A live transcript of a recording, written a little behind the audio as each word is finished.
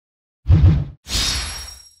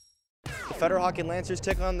Federal Hocking Lancers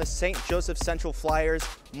take on the St. Joseph Central Flyers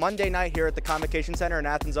Monday night here at the Convocation Center in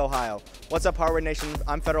Athens, Ohio. What's up, Hardwood Nation?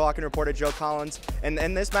 I'm Federal Hocking reporter Joe Collins, and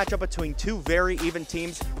in this matchup between two very even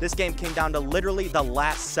teams, this game came down to literally the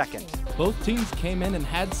last second. Both teams came in and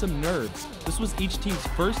had some nerves. This was each team's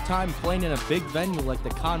first time playing in a big venue like the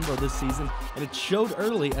Convo this season, and it showed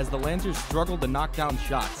early as the Lancers struggled to knock down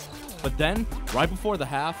shots. But then, right before the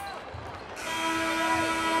half,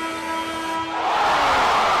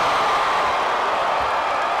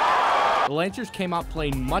 the Lancers came out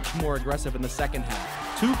playing much more aggressive in the second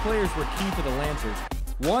half. Two players were key for the Lancers.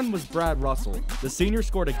 One was Brad Russell. The senior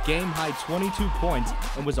scored a game-high 22 points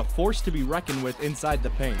and was a force to be reckoned with inside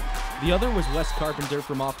the paint. The other was Wes Carpenter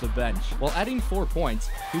from off the bench. While adding 4 points,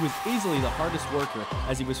 he was easily the hardest worker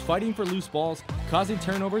as he was fighting for loose balls, causing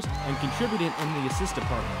turnovers, and contributing in the assist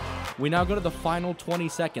department. We now go to the final 20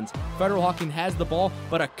 seconds. Federal Hocking has the ball,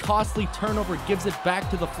 but a costly turnover gives it back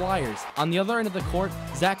to the Flyers. On the other end of the court,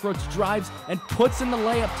 Zach Roach drives and puts in the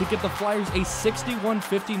layup to give the Flyers a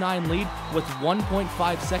 61-59 lead with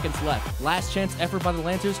 1.5 seconds left. Last chance effort by the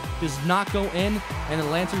Lancers does not go in, and the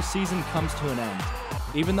Lancers season comes to an end.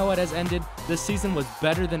 Even though it has ended, this season was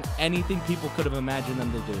better than anything people could have imagined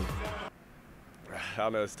them to do. I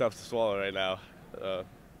don't know, it's tough to swallow right now.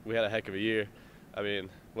 We had a heck of a year. I mean,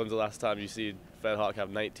 when's the last time you see Fed Hawk have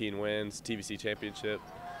 19 wins, TVC championship,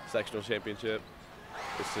 sectional championship?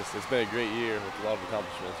 It's been a great year with a lot of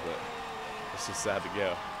accomplishments, but it's just sad to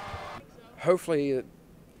go. Hopefully it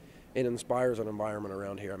inspires an environment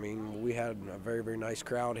around here. I mean, we had a very, very nice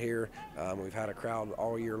crowd here. We've had a crowd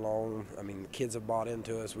all year long. I mean, the kids have bought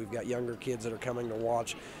into us. We've got younger kids that are coming to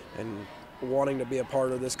watch and wanting to be a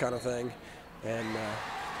part of this kind of thing. And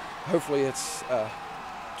hopefully it's to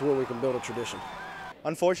where we can build a tradition.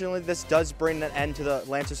 Unfortunately, this does bring an end to the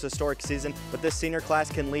Lancers' historic season, but this senior class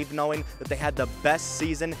can leave knowing that they had the best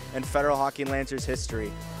season in Federal Hocking Lancers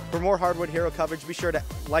history. For more Hardwood Hero coverage, be sure to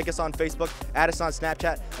like us on Facebook, add us on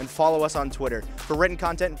Snapchat, and follow us on Twitter. For written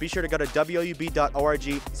content, be sure to go to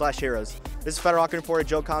woub.org/heroes. This is Federal Hocking reporter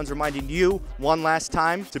Joe Collins reminding you one last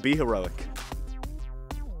time to be heroic.